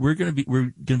we're going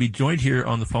to be joined here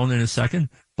on the phone in a second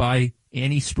by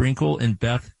Annie Sprinkle and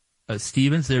Beth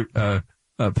Stevens. They're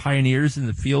pioneers in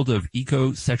the field of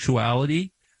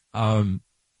ecosexuality.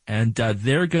 And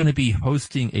they're going to be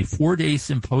hosting a 4-day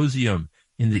symposium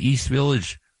in the East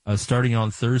Village starting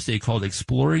on Thursday called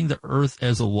Exploring the Earth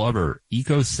as a Lover,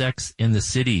 Ecosex in the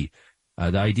City.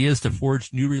 The idea is to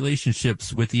forge new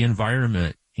relationships with the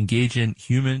environment, engage in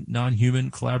human,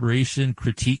 non-human collaboration,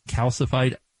 critique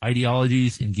calcified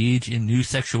ideologies, engage in new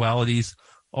sexualities,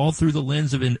 all through the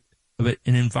lens of an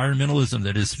environmentalism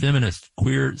that is feminist,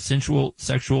 queer, sensual,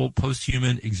 sexual,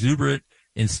 posthuman, exuberant,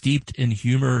 and steeped in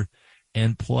humor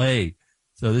and play.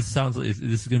 So this sounds like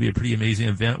this is going to be a pretty amazing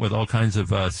event with all kinds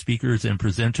of speakers and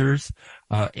presenters.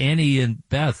 Annie and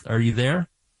Beth, are you there?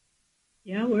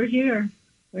 Yeah, we're here.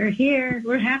 We're here.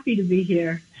 We're happy to be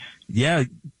here. Yeah,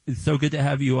 it's so good to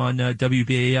have you on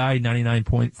WBAI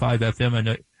 99.5 FM. I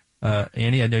know,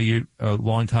 Annie, I know you're a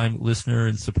longtime listener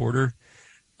and supporter.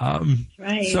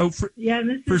 Right. So Beth,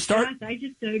 I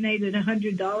just donated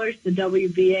 $100 to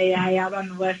WBAI out on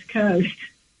the West Coast.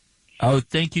 Oh,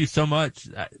 thank you so much.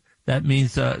 That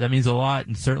means a lot,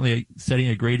 and certainly setting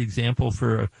a great example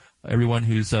for everyone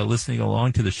who's listening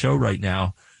along to the show right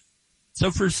now. So,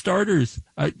 for starters,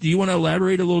 do you want to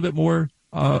elaborate a little bit more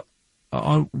on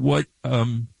what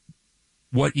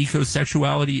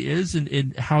ecosexuality is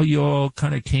and how you all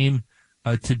kind of came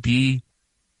to be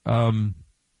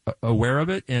aware of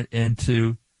it and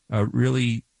to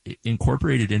really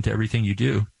incorporate it into everything you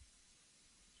do?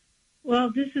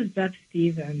 Well, this is Beth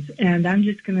Stevens, and I'm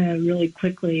just going to really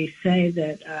quickly say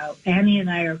that Annie and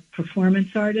I are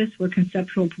performance artists. We're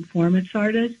conceptual performance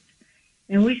artists,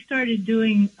 and we started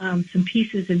doing some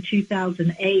pieces in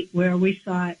 2008 where we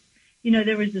thought,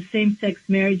 there was the same-sex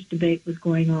marriage debate was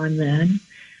going on then.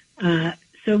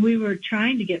 So we were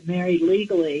trying to get married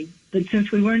legally, but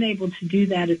since we weren't able to do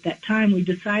that at that time, we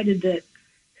decided that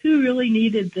who really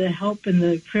needed the help and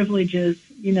the privileges,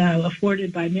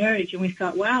 afforded by marriage. And we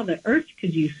thought, wow, the earth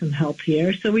could use some help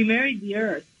here. So we married the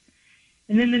earth.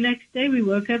 And then the next day we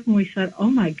woke up and we thought,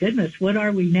 oh my goodness, what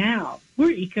are we now? We're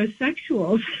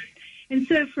ecosexuals. And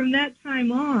so from that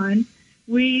time on,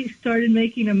 we started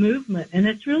making a movement. And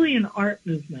it's really an art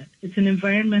movement. It's an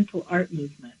environmental art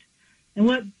movement. And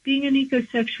what being an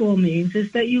ecosexual means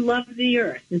is that you love the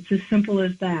earth. It's as simple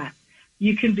as that.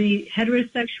 You can be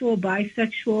heterosexual,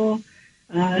 bisexual,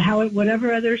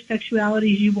 whatever other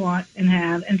sexualities you want and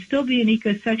have, and still be an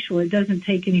ecosexual. It doesn't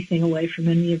take anything away from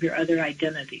any of your other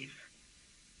identities.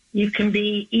 You can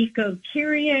be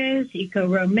eco-curious,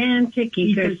 eco-romantic,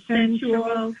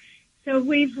 eco-sensual. So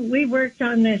we've worked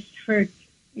on this for,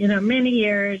 many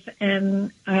years,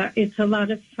 and it's a lot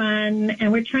of fun,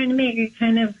 and we're trying to make a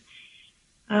kind of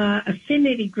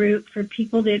affinity group for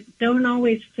people that don't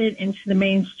always fit into the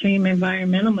mainstream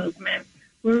environmental movement.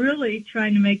 We're really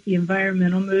trying to make the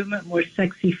environmental movement more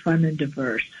sexy, fun, and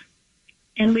diverse.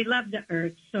 And we love the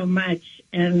earth so much,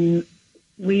 and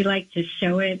we like to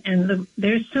show it. And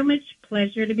there's so much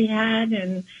pleasure to be had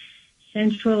and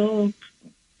sensual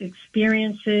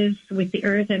experiences with the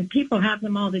earth, and people have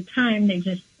them all the time.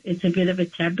 It's a bit of a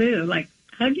taboo, like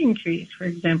hugging trees, for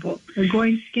example. Or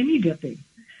going skinny dipping.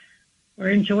 Or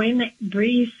enjoying the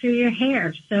breeze through your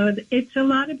hair. So it's a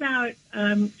lot about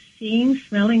seeing,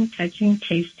 smelling, touching,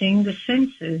 tasting, the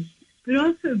senses. But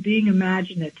also being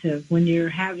imaginative when you're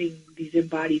having these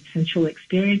embodied sensual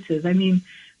experiences. I mean,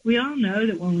 we all know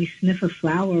that when we sniff a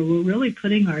flower, we're really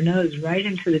putting our nose right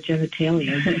into the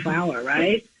genitalia of the flower,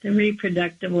 right? The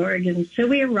reproductive organs. So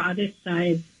we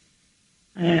eroticize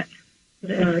the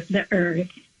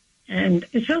earth. And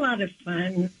it's a lot of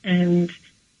fun. And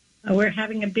we're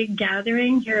having a big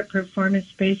gathering here at Performance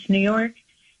Space New York.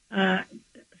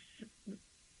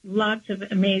 Lots of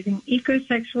amazing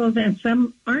ecosexuals, and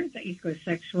some aren't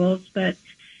ecosexuals, but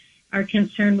are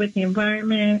concerned with the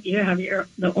environment. You have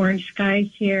the orange skies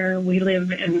here. We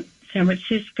live in San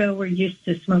Francisco. We're used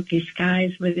to smoky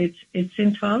skies, but it's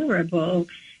intolerable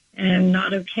and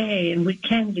not okay, and we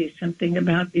can do something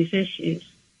about these issues.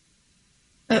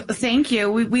 Thank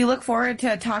you. We look forward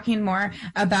to talking more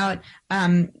about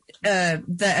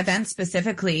the event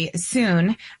specifically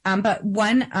soon. But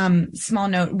one small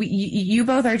note, you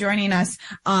both are joining us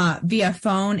via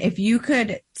phone. If you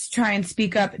could try and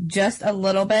speak up just a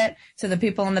little bit so the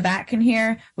people in the back can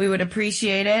hear, we would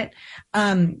appreciate it.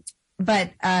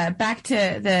 But back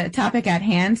to the topic at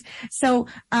hand. So,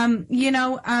 many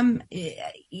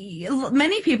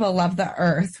people love the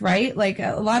earth, right? Like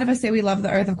a lot of us say we love the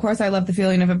earth. Of course, I love the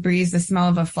feeling of a breeze, the smell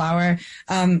of a flower.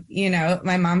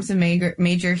 My mom's a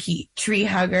major tree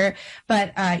hugger,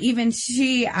 but even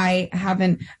I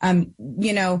haven't,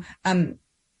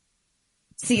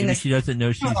 seen maybe this. She doesn't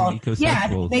know she's an ecosexual.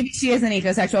 Yeah, maybe she is an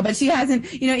ecosexual, but she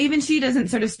hasn't, even she doesn't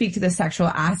sort of speak to the sexual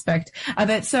aspect of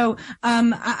it. So,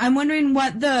 I'm wondering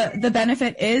what the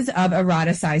benefit is of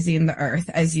eroticizing the earth,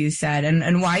 as you said,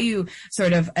 and why you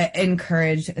sort of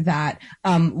encourage that.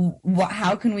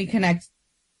 How can we connect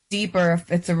deeper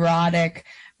if it's erotic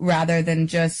rather than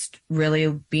just really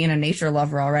being a nature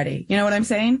lover already? You know what I'm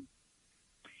saying?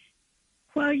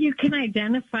 Well, you can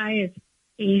identify as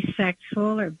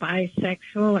asexual or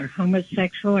bisexual or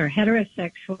homosexual or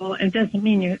heterosexual. It doesn't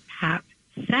mean you have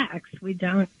sex. We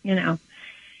don't, don't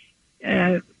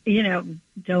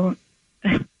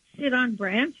sit on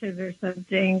branches or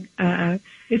something.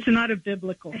 It's not a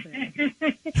biblical thing.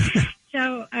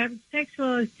 So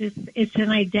sexual is just, it's an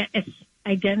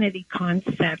identity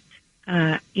concept,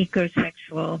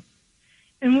 ecosexual.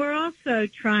 And we're also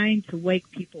trying to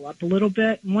wake people up a little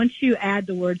bit. And once you add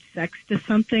the word sex to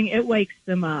something, it wakes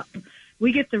them up.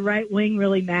 We get the right wing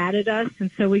really mad at us, and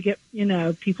so we get,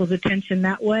 people's attention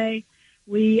that way.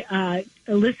 We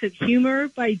elicit humor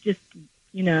by just,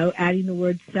 adding the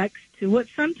word sex to what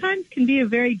sometimes can be a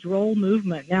very droll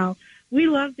movement. Now, we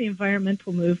love the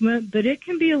environmental movement, but it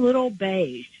can be a little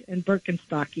beige and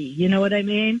Birkenstocky. You know what I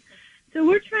mean? So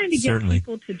we're trying to get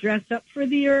people to dress up for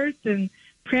the earth and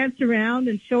prance around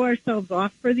and show ourselves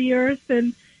off for the earth.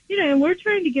 And, and we're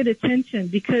trying to get attention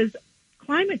because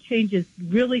climate change is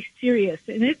really serious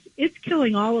and it's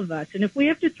killing all of us. And if we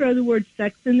have to throw the word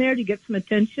sex in there to get some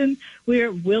attention, we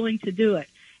are willing to do it.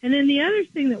 And then the other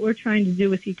thing that we're trying to do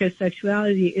with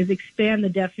ecosexuality is expand the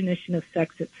definition of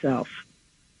sex itself.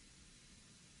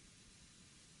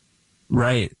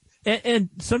 Right. And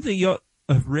something you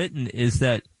have written is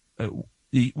that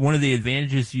one of the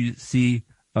advantages you see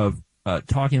of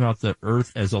talking about the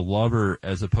earth as a lover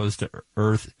as opposed to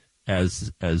earth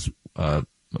as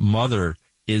mother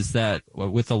is that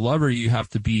with a lover you have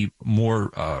to be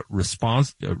more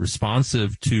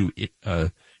responsive to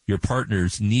your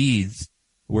partner's needs,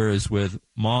 whereas with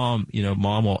mom,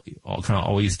 mom will kind of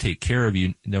always take care of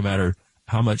you no matter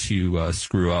how much you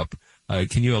screw up.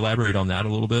 Can you elaborate on that a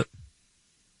little bit?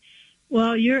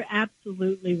 Well, you're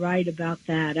absolutely right about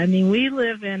that. I mean, we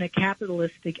live in a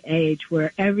capitalistic age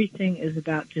where everything is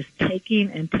about just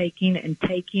taking and taking and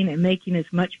taking and making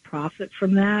as much profit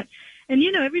from that. And,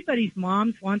 everybody's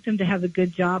moms want them to have a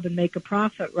good job and make a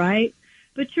profit, right?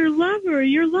 But your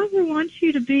lover wants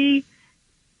you to be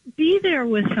there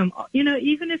with them,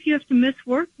 even if you have to miss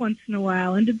work once in a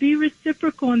while, and to be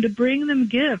reciprocal and to bring them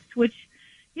gifts, which,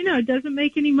 doesn't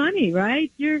make any money,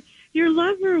 right? Your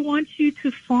lover wants you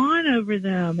to fawn over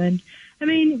them. And, I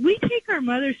mean, we take our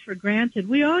mothers for granted.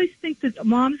 We always think that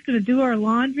mom's going to do our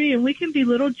laundry and we can be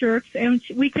little jerks and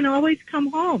we can always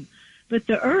come home. But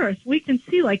the earth, we can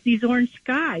see like these orange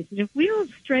skies. And if we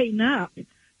don't straighten up,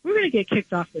 we're going to get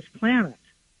kicked off this planet.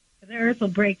 The earth will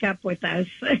break up with us.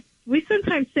 We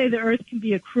sometimes say the earth can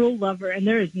be a cruel lover, and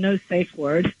there is no safe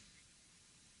word.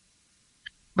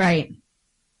 Right.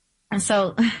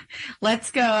 So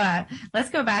let's go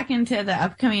back into the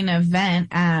upcoming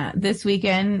event. This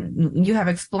weekend, you have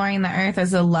Exploring the Earth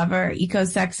as a Lover,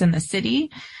 Ecosex in the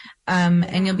City.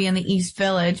 And you'll be in the East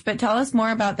Village, but tell us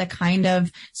more about the kind of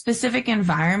specific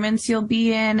environments you'll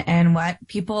be in and what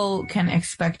people can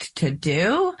expect to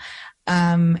do.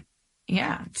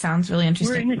 It sounds really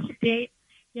interesting. We're in a state,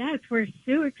 we're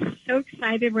so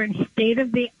excited. We're in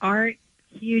state-of-the-art,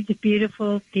 huge,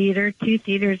 beautiful theater, 2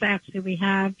 theaters actually we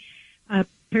have.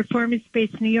 Performance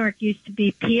Space New York used to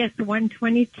be PS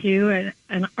 122,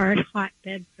 an art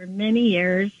hotbed for many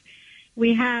years.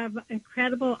 We have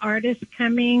incredible artists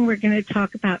coming. We're going to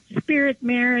talk about spirit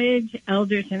marriage,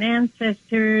 elders and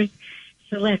ancestors,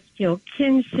 celestial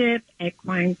kinship,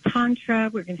 equine tantra.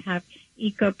 We're going to have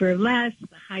eco burlesque.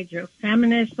 The hydro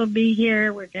feminists will be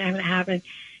here. We're going to have an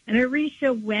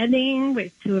Orisha wedding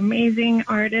with 2 amazing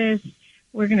artists.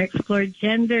 We're going to explore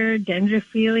gender,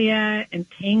 dendrophilia,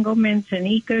 entanglements, and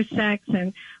ecosex,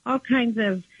 and all kinds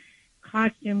of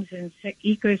costumes and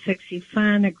ecosexy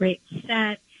fun, a great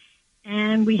set.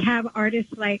 And we have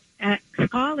artists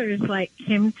scholars like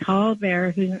Kim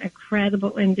Tallbear, who's an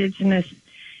incredible indigenous,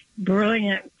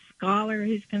 brilliant scholar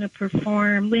who's going to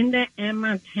perform. Linda M.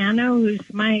 Montano,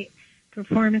 who's my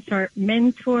performance art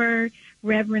mentor.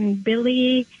 Reverend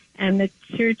Billy and the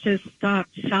Church of Stop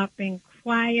Shopping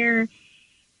Choir.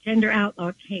 Gender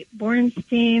outlaw Kate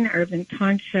Bornstein, urban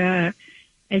tantra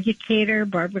educator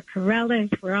Barbara Corellis,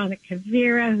 Veronica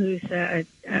Kavira, who's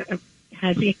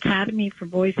has the Academy for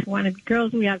Boys Who Want to Be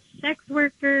Girls. We have sex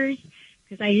workers,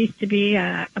 because I used to be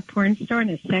a porn star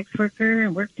and a sex worker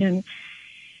and worked in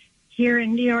here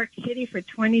in New York City for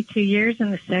 22 years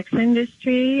in the sex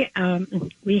industry.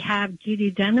 We have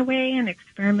Judy Dunaway, an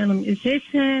experimental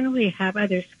musician. We have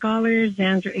other scholars,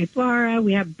 Sandra Ibarra.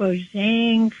 We have Bo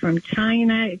Zhang from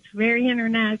China. It's very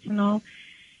international,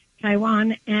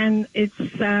 Taiwan. And it's,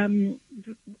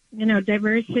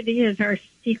 diversity is our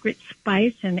secret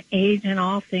spice and age in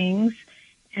all things.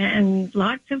 And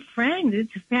lots of friends.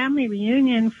 It's a family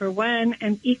reunion for one,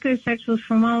 and ecosexuals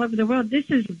from all over the world. This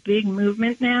is a big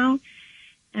movement now,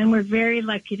 and we're very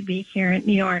lucky to be here in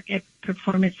New York at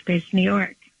Performance Space New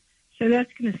York. So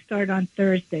that's going to start on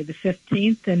Thursday, the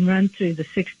 15th, and run through the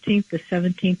 16th, the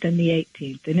 17th, and the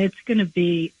 18th. And it's going to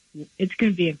be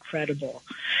incredible.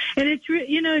 And it's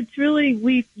really,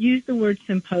 we use the word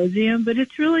symposium, but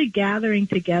it's really gathering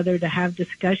together to have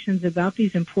discussions about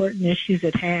these important issues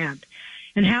at hand.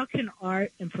 And how can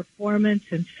art and performance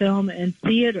and film and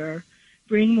theater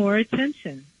bring more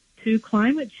attention to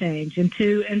climate change and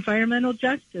to environmental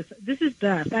justice? This is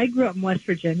Beth. I grew up in West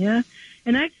Virginia,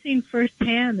 and I've seen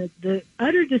firsthand that the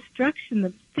utter destruction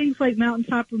that things like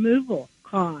mountaintop removal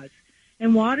cause,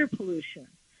 and water pollution,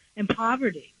 and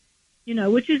poverty,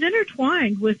 which is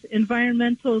intertwined with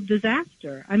environmental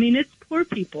disaster. I mean, it's poor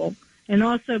people, and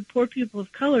also poor people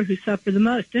of color who suffer the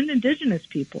most, and indigenous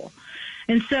people.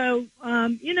 And so,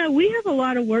 we have a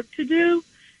lot of work to do,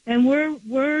 and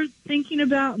we're thinking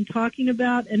about and talking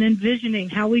about and envisioning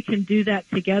how we can do that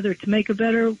together to make a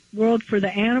better world for the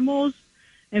animals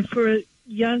and for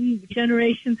young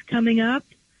generations coming up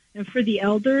and for the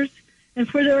elders and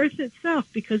for the earth itself,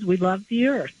 because we love the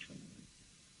earth.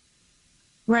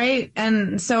 Right.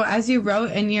 And so as you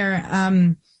wrote in your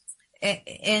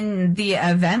in the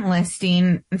event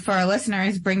listing for our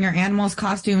listeners, bring your animals,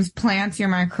 costumes, plants, your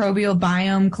microbial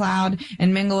biome cloud,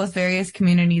 and mingle with various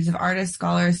communities of artists,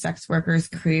 scholars, sex workers,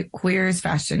 queers,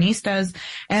 fashionistas,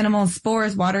 animals,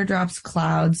 spores, water drops,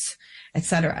 clouds,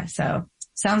 etc. So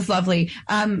sounds lovely.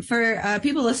 For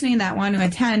people listening that want to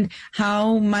attend,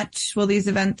 how much will these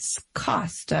events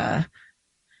cost over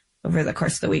the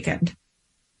course of the weekend?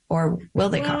 Or will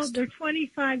they cost? Well, they're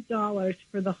 $25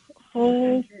 for the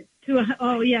whole...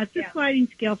 it's a sliding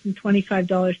scale from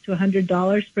 $25 to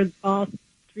 $100 for all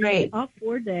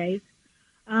 4 days.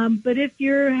 But if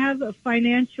you have a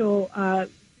financial,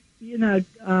 if you have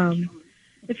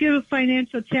a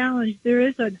financial challenge, there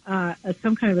is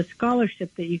some kind of a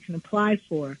scholarship that you can apply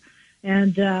for.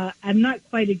 And I'm not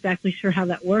quite exactly sure how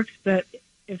that works, but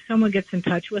if someone gets in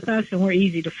touch with us, and we're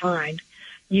easy to find,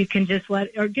 you can just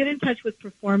get in touch with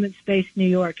Performance Space New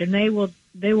York, and they will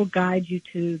guide you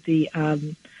to the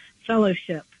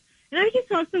fellowship. And I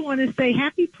just also want to say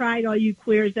happy Pride, all you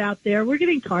queers out there. We're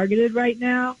getting targeted right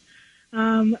now.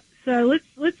 So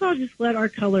let's all just let our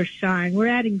colors shine. We're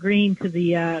adding green to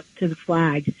the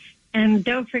flag. And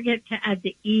don't forget to add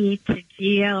the E to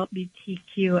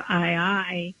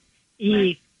GLBTQII,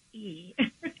 E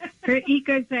for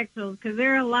ecosexuals, because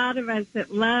there are a lot of us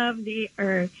that love the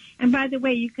earth. And by the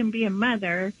way, you can be a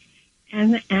mother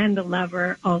and a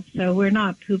lover also. We're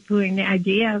not poo-pooing the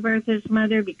idea of Earth as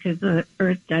mother, because the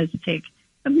earth does take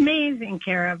amazing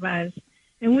care of us.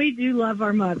 And we do love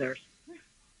our mothers.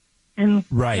 And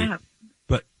right. Yeah,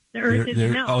 but the earth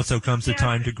there also comes a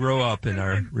time to grow up in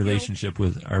our relationship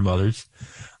with our mothers.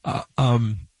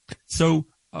 So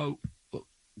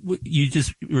we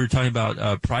were talking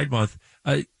about Pride Month.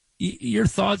 Your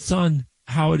thoughts on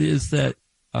how it is that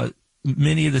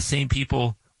many of the same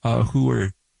people who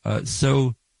are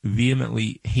so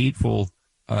vehemently hateful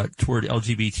toward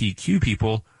LGBTQ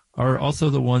people are also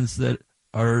the ones that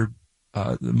are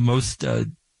the most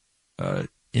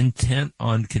intent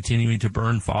on continuing to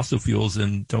burn fossil fuels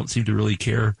and don't seem to really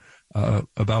care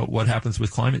about what happens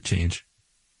with climate change.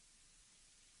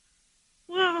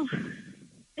 Well,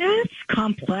 it's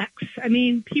complex. I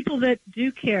mean, people that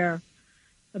do care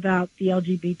about the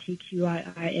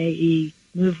LGBTQIAE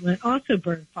movement also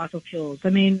burn fossil fuels. I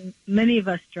mean, many of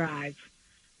us drive.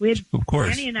 Of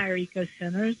course. Annie and I are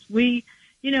eco-centers. I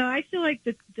feel like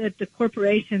that the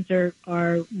corporations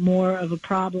are more of a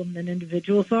problem than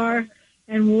individuals are.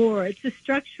 And war, it's a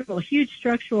huge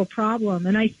structural problem.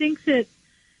 And I think that,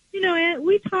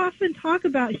 we often talk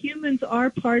about humans are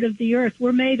part of the earth.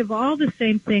 We're made of all the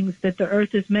same things that the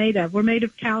earth is made of. We're made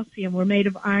of calcium. We're made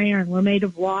of iron. We're made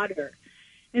of water.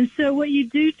 And so what you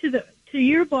do to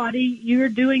your body, you're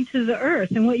doing to the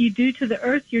earth. And what you do to the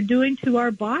earth, you're doing to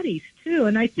our bodies, too.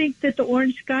 And I think that the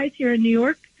orange skies here in New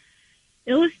York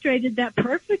illustrated that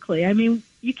perfectly. I mean,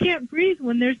 you can't breathe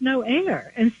when there's no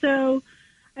air. And so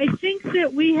I think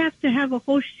that we have to have a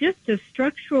whole shift of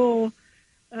structural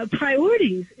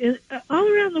priorities all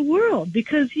around the world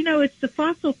because, you know, it's the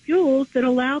fossil fuels that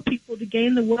allow people to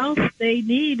gain the wealth they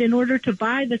need in order to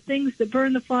buy the things that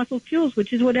burn the fossil fuels,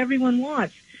 which is what everyone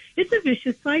wants. It's a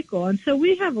vicious cycle. And so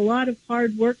we have a lot of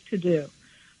hard work to do.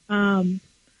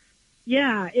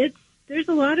 There's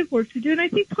a lot of work to do. And I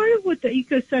think part of what the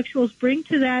ecosexuals bring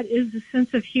to that is a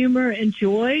sense of humor and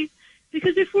joy.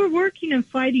 Because if we're working and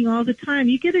fighting all the time,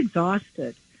 you get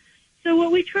exhausted. So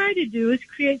what we try to do is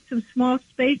create some small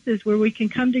spaces where we can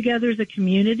come together as a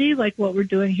community, like what we're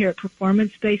doing here at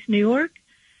Performance Space New York,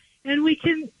 and we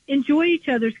can enjoy each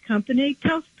other's company,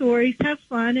 tell stories, have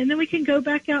fun, and then we can go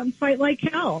back out and fight like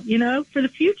hell, you know, for the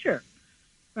future,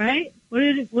 right? What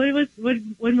did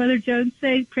Mother Jones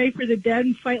say? Pray for the dead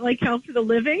and fight like hell for the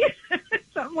living?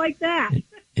 Something like that.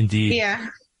 Indeed. Yeah.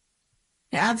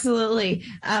 Absolutely.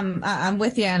 I'm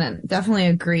with you and I definitely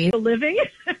agree. The living?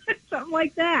 Something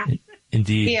like that.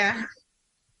 Indeed. Yeah.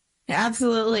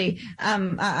 Absolutely.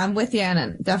 I'm with you and I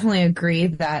definitely agree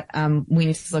that we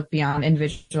need to look beyond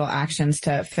individual actions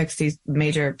to fix these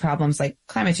major problems like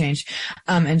climate change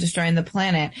and destroying the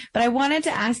planet. But I wanted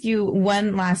to ask you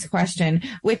one last question,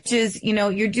 which is, you know,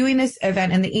 you're doing this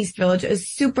event in the East Village, a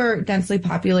super densely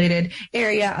populated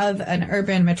area of an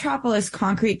urban metropolis,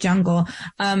 concrete jungle,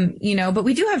 you know, but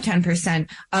we do have 10%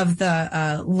 of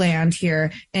the land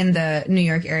here in the New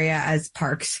York area as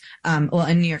parks, in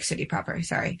New York City proper,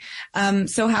 sorry.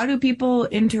 So how do people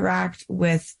interact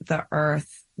with the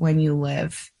earth when you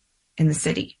live in the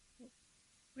city?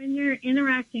 When you're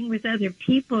interacting with other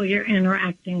people, you're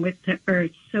interacting with the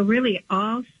earth. So really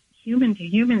all human to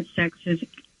human sex is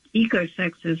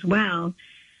ecosex as well.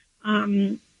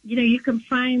 You know, you can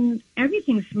find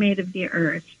everything's made of the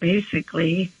earth,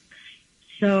 basically.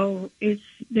 So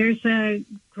there's a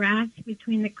grass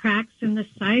between the cracks in the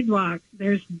sidewalk.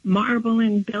 There's marble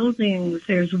in buildings.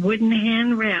 There's wooden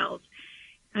handrails.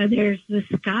 There's the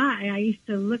sky. I used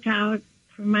to look out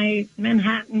from my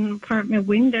Manhattan apartment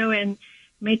window and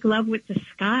make love with the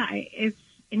sky.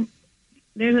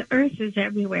 The earth is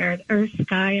everywhere. Earth,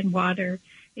 sky, and water.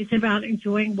 It's about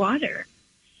enjoying water.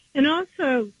 And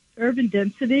also, urban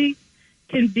density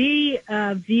can be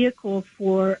a vehicle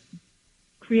for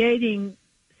creating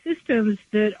systems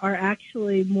that are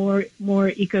actually more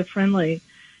eco-friendly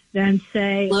than,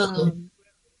 say,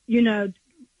 you know,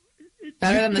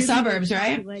 better than the suburbs,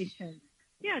 right?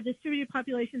 Yeah, distributed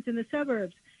populations in the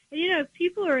suburbs. And, you know, if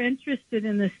people are interested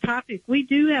in this topic, we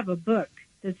do have a book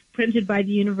that's printed by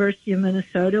the University of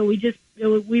Minnesota.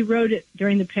 We wrote it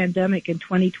during the pandemic in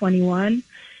 2021,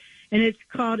 and it's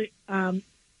called, what's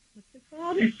it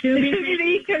called?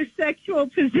 The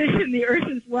Ecosexual Position, the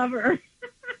Earth's Lover.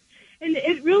 And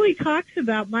it really talks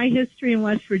about my history in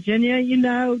West Virginia, you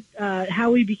know,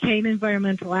 how we became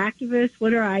environmental activists,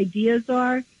 what our ideas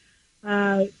are.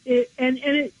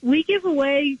 We give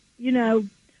away, you know,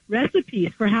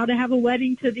 recipes for how to have a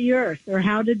wedding to the earth or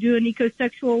how to do an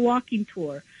ecosexual walking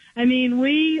tour. I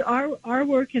mean, our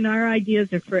work and our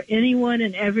ideas are for anyone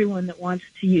and everyone that wants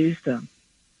to use them.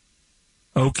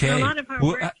 Okay. A lot of our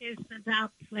work is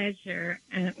about pleasure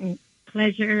and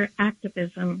pleasure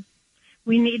activism.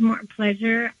 We need more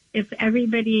pleasure. If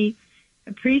everybody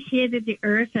appreciated the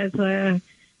earth as a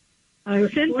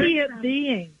sentient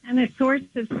being and a source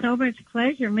of so much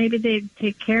pleasure, maybe they'd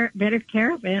take better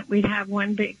care of it. We'd have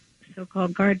one big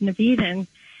so-called Garden of Eden,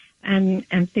 and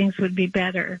things would be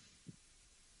better.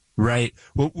 Right.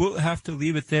 Well, we'll have to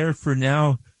leave it there for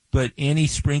now. But Annie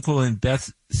Sprinkle and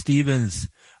Beth Stevens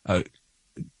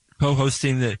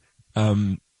co-hosting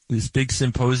this big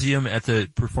symposium at the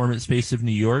Performance Space of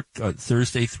New York,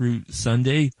 Thursday through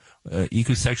Sunday,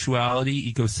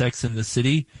 Ecosexuality, Ecosex in the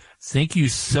City. Thank you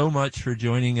so much for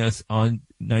joining us on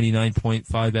 99.5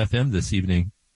 FM this evening.